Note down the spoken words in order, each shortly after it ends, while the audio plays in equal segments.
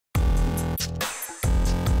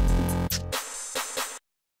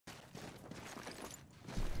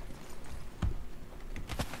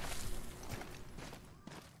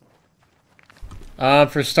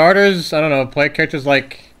For starters, I don't know. Play characters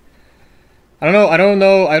like I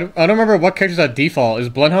don't remember what characters are default. Is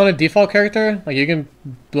Bloodhound a default character? Like you can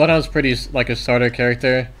Bloodhound's pretty like a starter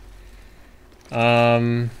character.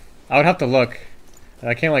 I would have to look.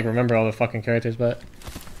 I can't like remember all the fucking characters, but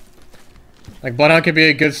like Bloodhound could be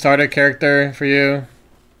a good starter character for you.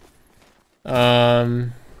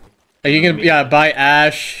 You can buy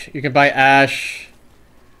Ashe. You can buy Ashe.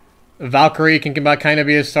 Valkyrie can kind of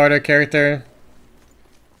be a starter character.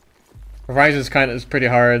 Horizon's is pretty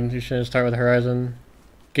hard. You should start with Horizon.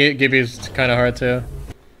 Gibby's kind of hard too.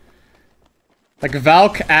 Like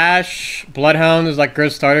Valk, Ashe, Bloodhound is like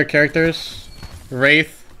good starter characters.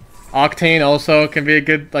 Wraith, Octane also can be a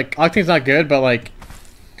good like Octane's not good, but like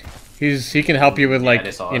he can help you with like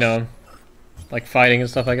you know like fighting and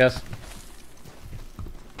stuff I guess.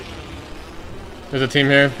 There's a team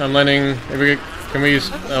here. I'm landing. Can we use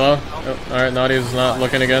hello? Oh, alright, Naughty's not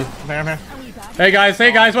looking again. Hey guys,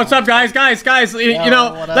 what's up guys? You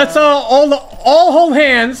know, let's all hold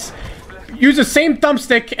hands, use the same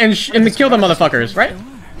thumbstick and kill the motherfuckers, right?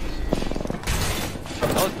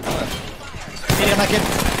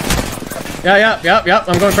 Yep,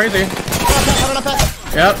 I'm going crazy.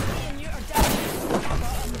 Yep.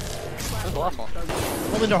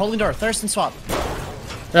 Holding door, thirst and swap.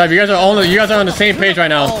 Yeah, you guys are on the same page right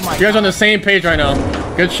now. You guys are on the same page right now.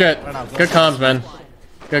 Good shit. Good comms, man.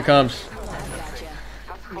 Good comms.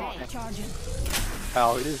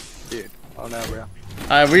 Oh, it is, dude. Oh no, bro.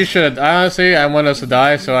 We should. Honestly, I want us to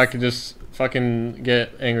die so I can just fucking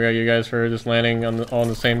get angry at you guys for just landing on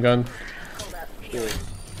the same gun. Dude.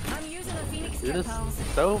 You're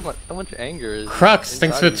just so much anger. Crux,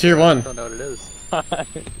 thanks for tier 1. I don't know what it is.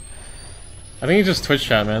 I think it's just Twitch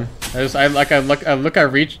chat, man. I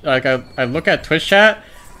look at Twitch chat.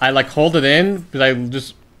 I like hold it in because I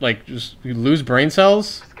just lose brain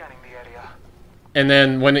cells. And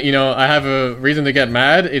then when you know I have a reason to get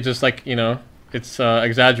mad, it just like you know it's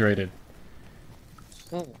exaggerated.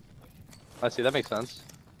 I see, that makes sense.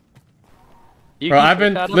 Bro, I've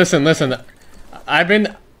been listen. I've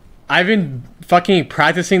been fucking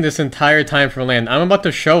practicing this entire time for LAN. I'm about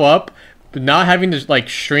to show up, but not having to like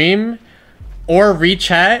stream or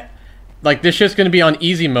re-chat. Like this shit's gonna be on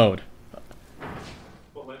easy mode.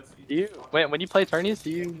 Do you when you play tourneys? Do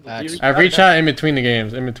you I re-chat in between the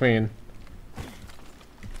games, in between.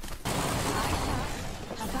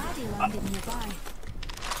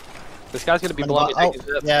 This guy's gonna be below me taking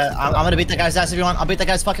zip. Yeah, I'm gonna beat that guy's ass if you want. I'll beat that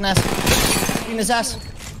guy's fucking ass. Beating his ass.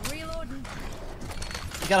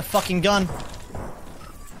 You got a fucking gun.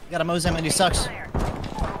 You got a Mozam and he sucks.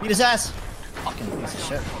 Beat his ass. Fucking piece of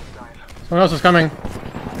shit. Someone else is coming.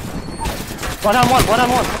 One on one.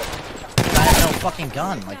 I have no fucking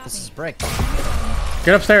gun. Like this is brick.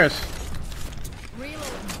 Get upstairs.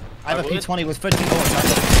 I have a P20 with 15 bullets.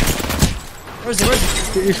 Where is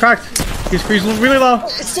he? He's cracked. He's really low.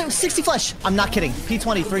 It's 60 flesh. I'm not kidding.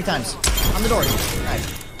 P20 3 times. On the door. Nice.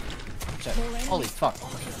 Shit. Holy fuck.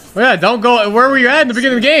 Well, yeah, don't go. Where were you at in the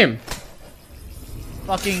beginning of the game?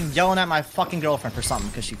 Fucking yelling at my fucking girlfriend for something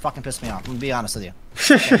because she fucking pissed me off. I'm gonna be honest with you.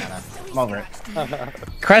 I'm over it.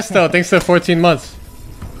 Cresto, thanks to 14 months.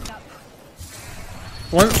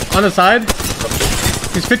 One on the side.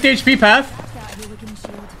 He's 50 HP path.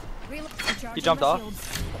 He jumped off.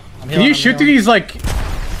 Can you shoot through these like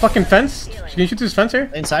fucking fence? Can you shoot through this fence here?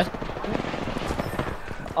 Inside.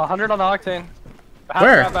 100 on the Octane.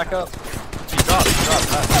 Where? Back up. He dropped.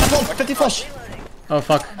 50 flush. Oh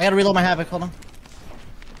fuck. I gotta reload my Havoc. Hold on.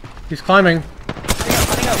 He's climbing.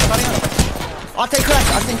 Octane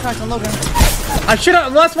cracked. Unload him. I shoot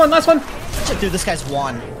him. Last one. Shit, dude, this guy's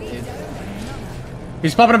one. Dude.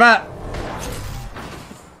 He's popping a bat.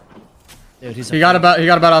 Dude, He got a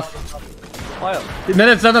bat off.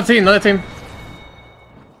 Another team. I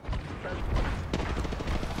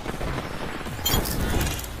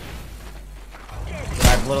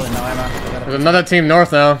have literally no ammo. There's another team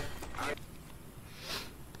north now.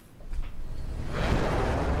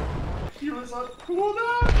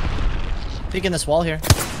 Peeking this wall here.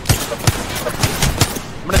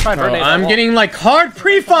 I'm gonna try and burn it. I'm getting like hard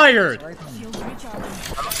pre-fired.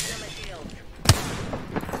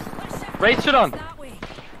 Raid shit on.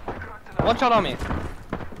 One shot on me.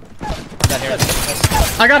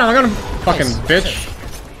 I got him. Fucking bitch.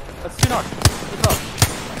 That's 2 knocks.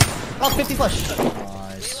 Oh, 50 flush.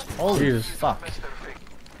 Nice. Holy Jesus. fuck.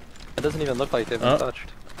 It doesn't even look like they've been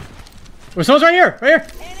touched. Well, someone's right here. I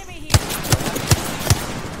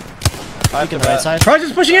Peeking the right side. Raj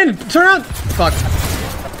is pushing in. Turn around. Fuck.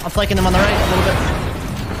 I'm flanking him on the right a little bit.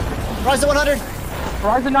 Rise to 100.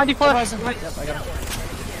 Horizon 90 plus. Yep, I got him.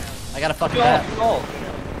 I got a fucking bat.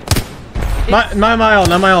 Not my ult,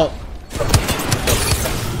 not my ult.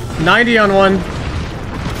 90 on one.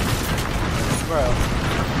 Bro.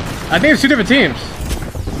 I think it's two different teams.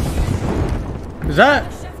 Is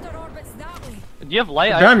that? Do you have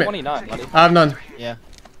light? I Damn have it. 29, buddy. I have none. Yeah.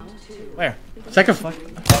 Where? Second. Oh,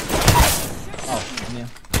 yeah.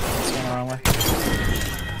 It's going the wrong way.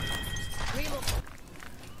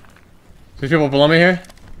 There's people below me here.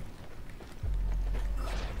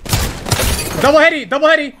 Double heady! Double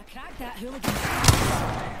heady!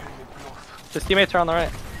 His teammates are on the right.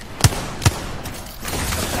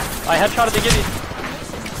 I headshotted the giddy.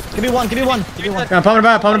 Give me one, give me one, give me one. Yeah, I'm pumping it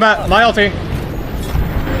back, My ulti.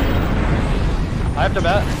 I have to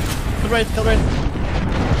bat. Kill raid.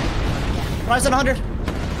 Rise at 100.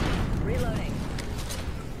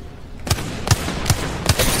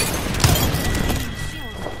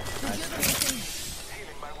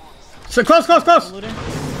 So close.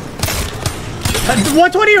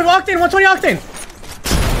 120 octane, 120 octane.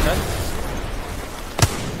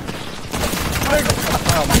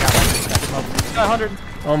 Oh my god, Got 100.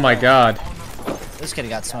 Oh my god. this kid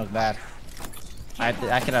got smoked bad. I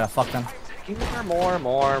could have fucked him. More. I'm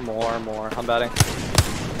batting.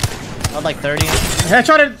 I had like 30.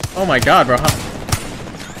 Headshotted. Oh my god, bro.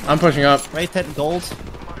 I'm pushing up. Wraith hit gold.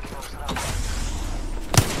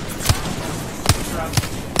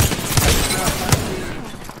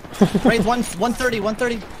 Wraith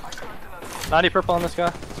 130. 90 purple on this guy.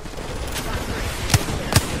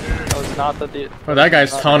 That was not the dude. Oh, that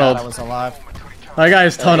guy's tunneled. I was alive. That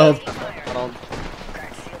guy's tunneled.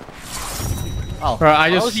 Oh, Bro, I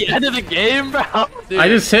That was just the end of the game, bro. Dude. I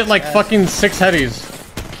just hit like fucking 6 headies.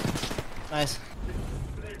 nice.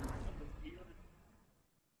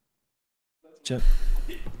 Chip.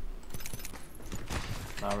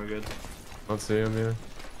 Now we're good. Don't see him, yeah.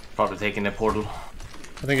 Probably taking the portal.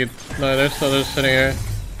 I think it. No, they're still just sitting here.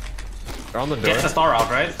 They're on the door. Get the star out,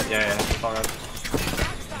 right? Yeah, the star out.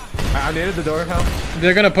 I needed the door, Hal.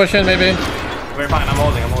 They're gonna push in, maybe. We're fine, I'm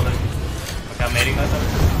holding. Okay, I'm nading that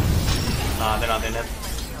time. Nah, they're not in it.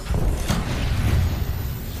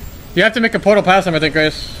 You have to make a portal past them, I think,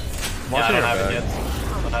 Grace. Yeah, I don't have it yet.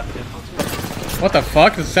 Don't have it yet. What the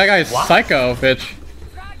fuck? This guy is psycho, bitch.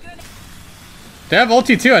 They have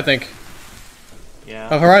ulti too, I think. Yeah.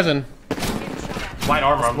 Of Horizon. White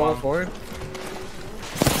armor on Ball one. forward. In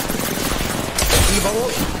the bubble.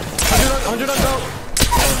 100 on go.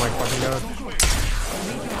 Oh my fucking god.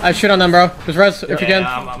 I shoot on them, bro. Just res if you can.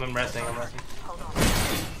 Yeah, I'm resting.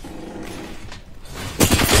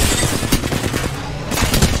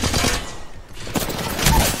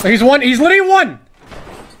 He's one. He's literally one.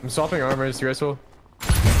 I'm swapping armors, you guys will.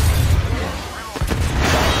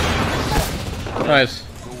 Nice.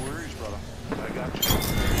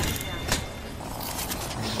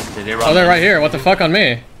 Did they Oh, run? they're right here. What the fuck on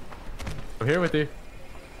me? I'm here with you.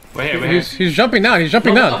 We're here. He's jumping down. He's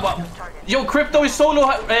jumping down. Yo, Crypto is solo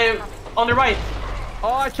on the right.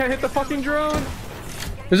 Oh, I can't hit the fucking drone.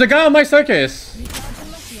 There's a guy on my staircase.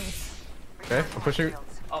 Okay, I'm pushing.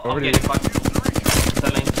 Over to you.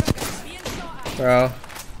 Selling. Bro.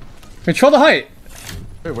 Control the height.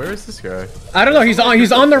 Wait, where is this guy? I don't know. He's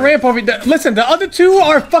on the ramp over there. Listen, the other two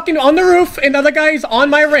are fucking on the roof, and the other guy's on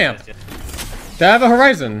my ramp. They have a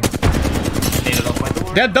Horizon.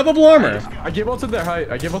 They have double blue armor. I gave ult to their height.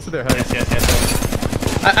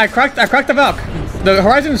 Yes. I cracked the Valk. The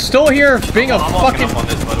Horizon's still here being a fucking... Up on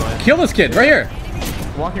this, by the way. Kill this kid, right here.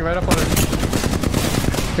 Walking right up on it.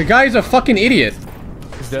 The guy's a fucking idiot.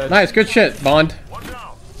 He's dead. Nice, good shit, Bond.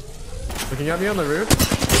 Looking at me on the roof.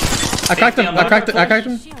 I cracked him. I cracked him.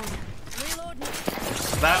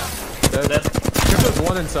 That. Dead. There's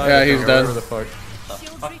one inside. Yeah, I think, he's or dead. whatever the fuck.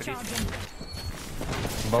 Fuck it is.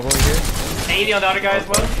 Bubbling here. 80 on the other guy as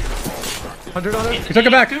well. 100 on it. He took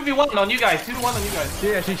it back. 2v1 on you guys. 2v1 on you guys.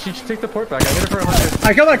 Yeah, she should take the port back. I hit her for 100.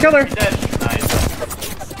 I killed her. He's dead.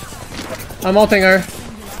 Nice. I'm ulting her.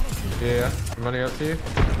 Yeah, I'm running up to you.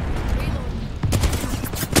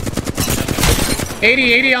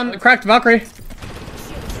 80 on cracked Valkyrie.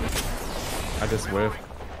 I just whiffed.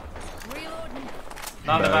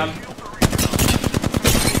 Not the man.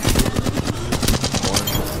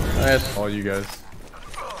 Nice. All you guys.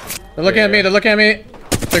 They're looking at me. They're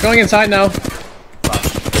going inside now.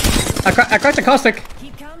 I cracked the caustic.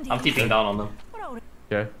 I'm keeping down on them.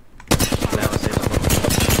 Yeah. They have a safe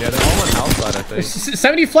spot. Yeah, they're all on outside, I think.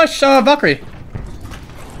 70 flush Valkyrie.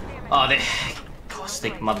 Oh, they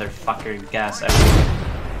caustic motherfucker gas everywhere.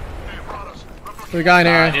 We got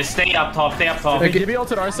in here. Just stay up top. They give me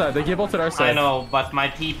ult at our side. I know, but my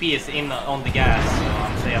TP is in on the gas, so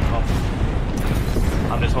I'm stay up top.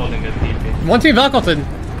 I'm just holding the TP. One team Valk ulted.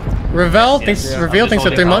 Reveal thinks I'm Reveal just thinks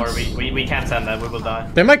at holding 3 tower. months. We We can't send that. We will die.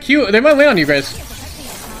 They might queue. They might land on you, Grace.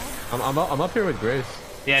 I'm up here with Grace.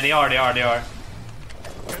 Yeah, they are.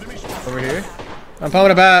 Over here. I'm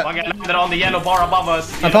popping a bat. One guy landed on the yellow bar above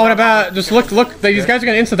us. I'm popping a bat. Just look. These guys are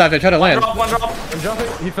gonna insta dive. They try to land. One drop. I'm jumping.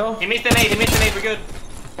 He fell. He missed an 8. We're good.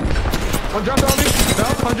 One drop on me. Fell.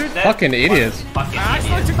 100. Dead. Fucking idiots. Fucking I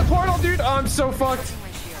idiot. accidentally took the portal, dude. Oh, I'm so fucked.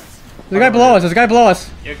 There's a guy below us. There's a guy below us.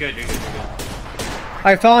 You're good.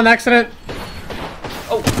 I fell on accident.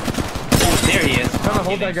 Oh, there he is. Trying to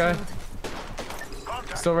hold that guy.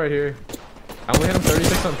 Still right here. I only hit him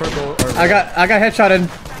 36 on purple. Or I got headshotted.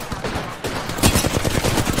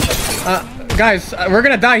 Guys, we're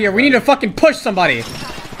gonna die here. We need to fucking push somebody.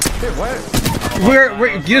 Dude, what?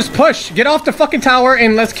 You just push. Get off the fucking tower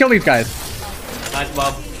and let's kill these guys. Nice,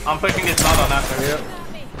 Bob. I'm pushing this blood on after. Yep.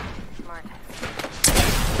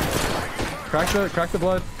 Crack the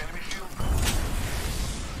blood.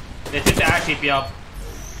 They took the ash TP up.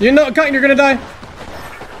 You know, Cotton, you're gonna die.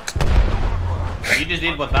 You just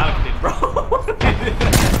did what Valak did, bro.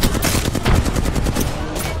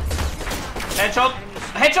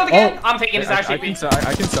 Headshot again. I'm taking this ash I TP. can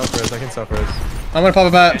self-res. I'm gonna pop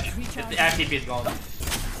a bat. The ash TP is gone.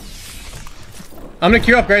 I'm gonna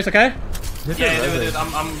queue up, Grace, okay? Yeah, do it.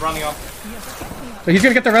 I'm running off. So he's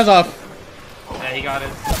gonna get the res off. Yeah, he got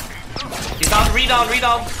it. He's down. Redown.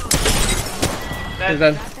 He's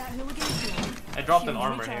dead. I dropped an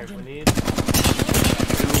armor here if we need. 2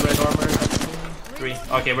 red armor. 3.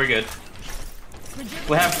 Okay, we're good.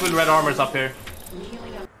 We have full red armors up here.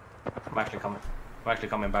 I'm actually coming. We're actually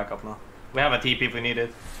coming back up now. We have a TP if we need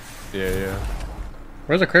it. Yeah.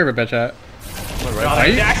 Where's the Kraber bitch at?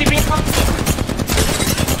 They're actually being pumped.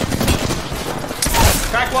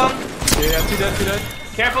 Crack one. Yeah, two dead.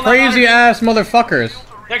 Careful now. Crazy ass motherfuckers.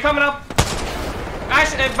 They're coming up.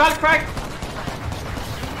 Ash, Val crack.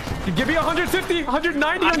 You give me 150, 190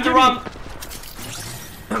 I on have to Gibby. run.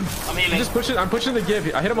 I'm healing. I'm pushing the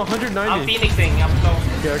Gib. I hit him 190. I'm phoenixing. I'm slow.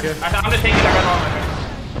 Okay. I'm just taking the red armor.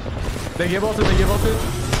 They give ulted.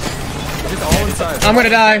 Just all inside. I'm gonna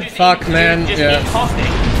die. Fuck, man. Just Yeah. caustic.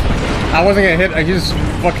 I wasn't gonna hit. He just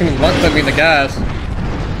fucking lunked me in the gas.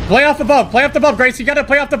 Play off the bub. Grace. You gotta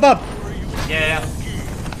play off the bub. Yeah.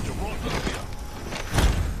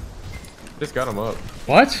 Just got him up.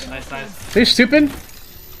 What? Nice. They stupid?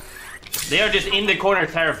 They are just in the corner,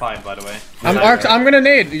 terrified. By the way. I'm gonna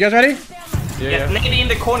nade. You guys ready? Yeah, nade in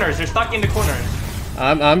the corners. They're stuck in the corners.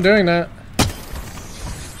 I'm doing that.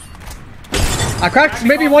 I cracked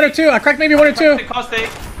maybe one or two. The caustic.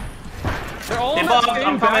 They're all They in bombed, that I'm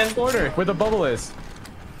same back coming. corner where the bubble is.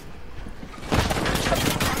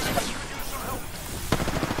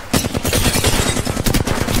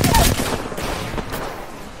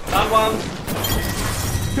 That one.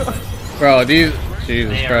 Bro, these...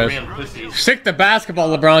 Jesus They are Christ. real pussies. Stick the basketball,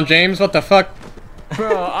 LeBron James. What the fuck?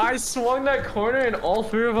 Bro, I swung that corner and all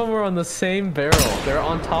 3 of them were on the same barrel. They're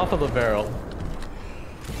on top of the barrel.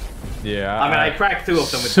 Yeah. I mean, I cracked 2 of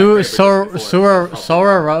them with Sora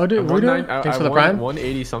Road? I Thanks for the won prime.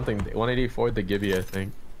 180 something. 184 the Gibby, I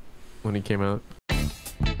think. When he came out.